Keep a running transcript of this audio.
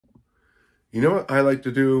You know what I like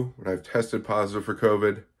to do when I've tested positive for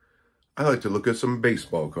COVID? I like to look at some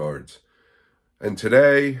baseball cards. And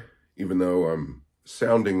today, even though I'm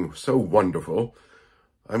sounding so wonderful,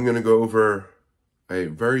 I'm going to go over a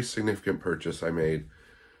very significant purchase I made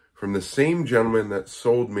from the same gentleman that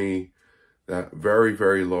sold me that very,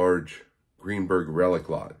 very large Greenberg relic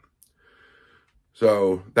lot.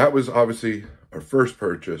 So that was obviously our first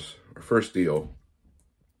purchase, our first deal.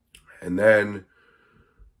 And then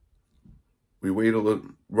we waited a little.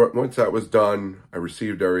 Once that was done, I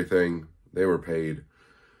received everything. They were paid.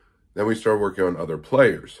 Then we started working on other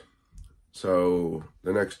players. So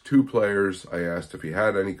the next two players I asked if he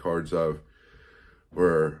had any cards of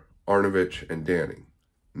were Arnovich and Danning.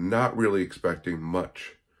 Not really expecting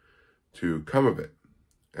much to come of it.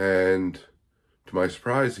 And to my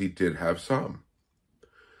surprise, he did have some.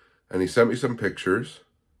 And he sent me some pictures.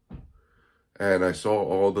 And I saw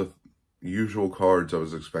all the usual cards I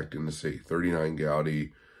was expecting to see. 39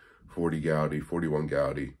 Gaudy, 40 Gaudy, 41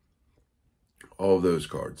 Gaudy. All of those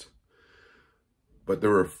cards. But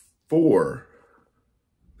there were four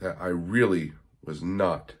that I really was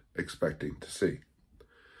not expecting to see.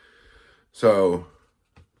 So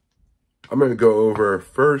I'm going to go over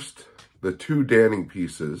first the two Danning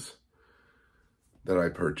pieces that I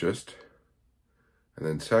purchased. And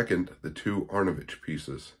then second, the two Arnovich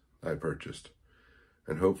pieces I purchased.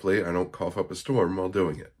 And hopefully I don't cough up a storm while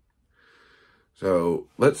doing it. So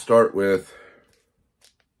let's start with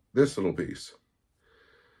this little piece.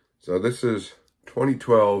 So this is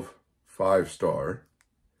 2012 5-star.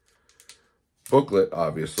 Booklet,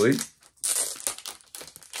 obviously.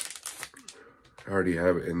 I already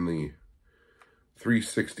have it in the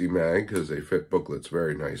 360 mag because they fit booklets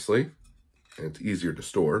very nicely. And it's easier to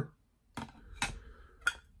store.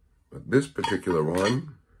 But this particular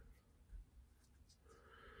one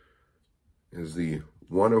is the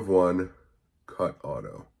 1/1 cut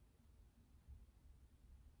auto.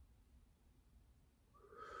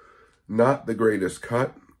 Not the greatest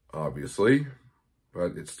cut, obviously,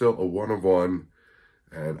 but it's still a 1/1,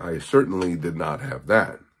 and I certainly did not have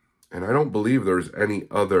that. And I don't believe there's any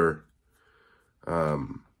other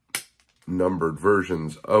numbered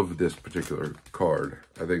versions of this particular card.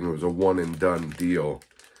 I think it was a one-and-done deal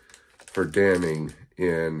for Danning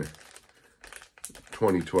in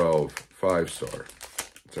 2012 5-star.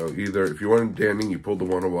 So either if you wanted Danning, you pulled the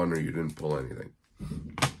 1/1 or you didn't pull anything.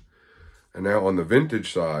 And now on the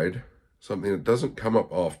vintage side, something that doesn't come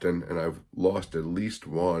up often, and I've lost at least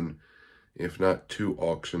one, if not two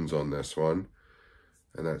auctions on this one.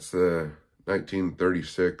 And that's the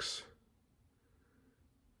 1936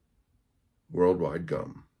 Worldwide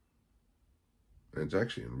Gum. And it's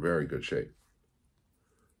actually in very good shape.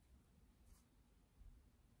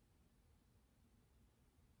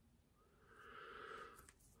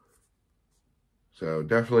 So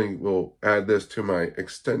definitely will add this to my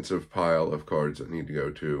extensive pile of cards that need to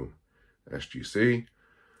go to SGC.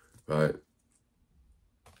 But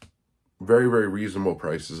very, very reasonable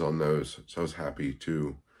prices on those. So I was happy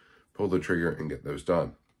to pull the trigger and get those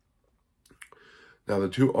done. Now the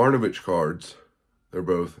two Arnovich cards, they're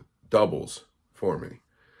both doubles for me.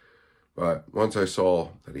 But once I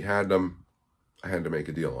saw that he had them, I had to make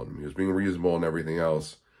a deal on them. He was being reasonable and everything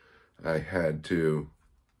else. I had to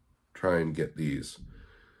try and get these.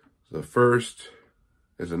 So the first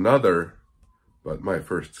is another, but my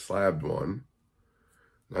first slabbed one,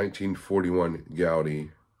 1941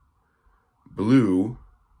 Gaudy blue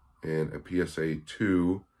and a PSA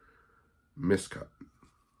 2 miscut.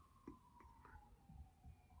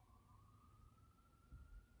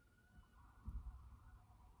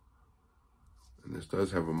 And this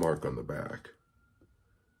does have a mark on the back.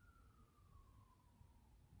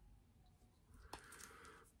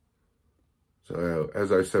 So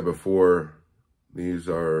as I said before, these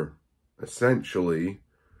are essentially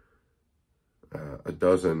a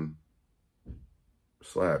dozen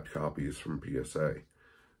slabbed copies from PSA.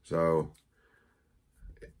 So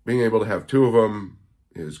being able to have two of them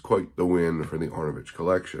is quite the win for the Arnovich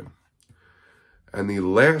collection. And the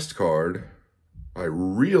last card, I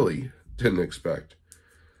really didn't expect.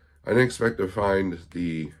 I didn't expect to find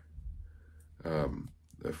the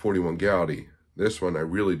 41 Gaudy. This one I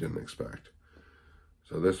really didn't expect.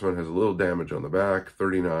 So this one has a little damage on the back,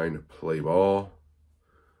 39 play ball,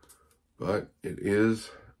 but it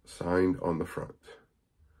is signed on the front.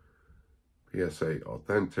 PSA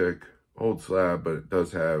authentic, old slab, but it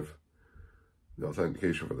does have the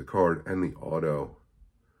authentication for the card and the auto.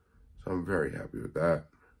 So I'm very happy with that.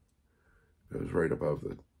 It was right above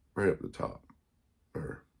the, right up the top,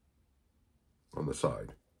 or on the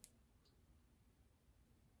side.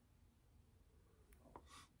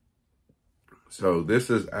 So this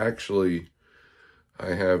is actually,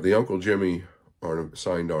 I have the Uncle Jimmy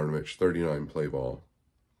signed Arnovich 39 play ball,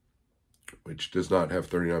 which does not have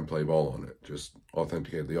 39 play ball on it, just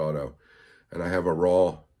authenticated the auto. And I have a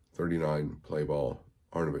raw 39 play ball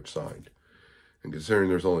Arnovich signed. And considering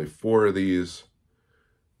there's only 4 of these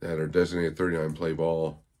that are designated 39 play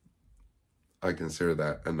ball, I consider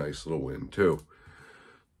that a nice little win too.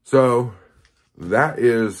 So that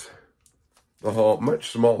is the haul,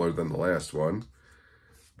 much smaller than the last one,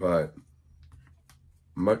 but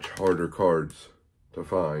much harder cards to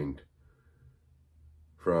find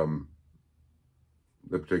from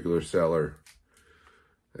the particular seller.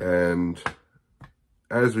 And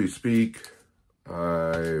as we speak,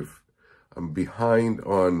 I'm behind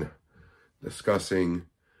on discussing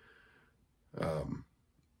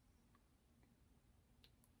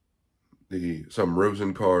some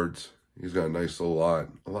Rosen cards. He's got a nice little lot,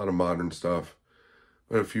 a lot of modern stuff,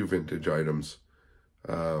 but a few vintage items.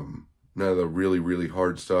 None of the really, really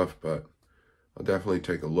hard stuff, but I'll definitely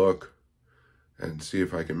take a look and see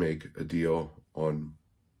if I can make a deal on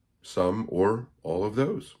some or all of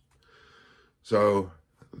those. So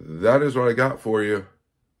that is what I got for you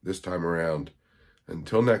this time around.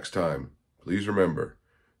 Until next time, please remember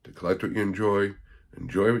to collect what you enjoy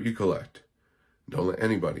what you collect. Don't let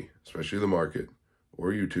anybody, especially the market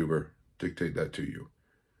or YouTuber, dictate that to you.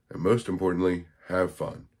 And most importantly, have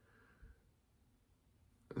fun.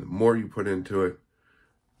 And the more you put into it,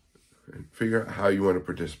 and figure out how you want to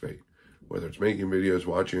participate. Whether it's making videos,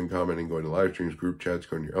 watching and commenting, going to live streams, group chats,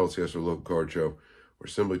 going to your LCS or local card show, or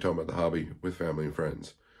simply talking about the hobby with family and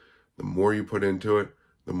friends. The more you put into it,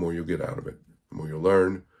 the more you'll get out of it. The more you'll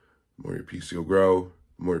learn, the more your PC will grow,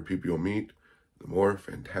 the more people you'll meet, the more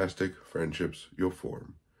fantastic friendships you'll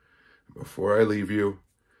form. And before I leave you,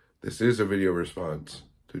 this is a video response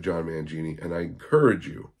to John Mangini, and I encourage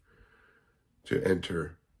you to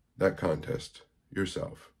enter that contest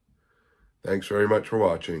yourself. Thanks very much for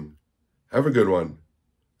watching. Have a good one,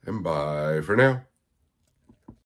 and bye for now.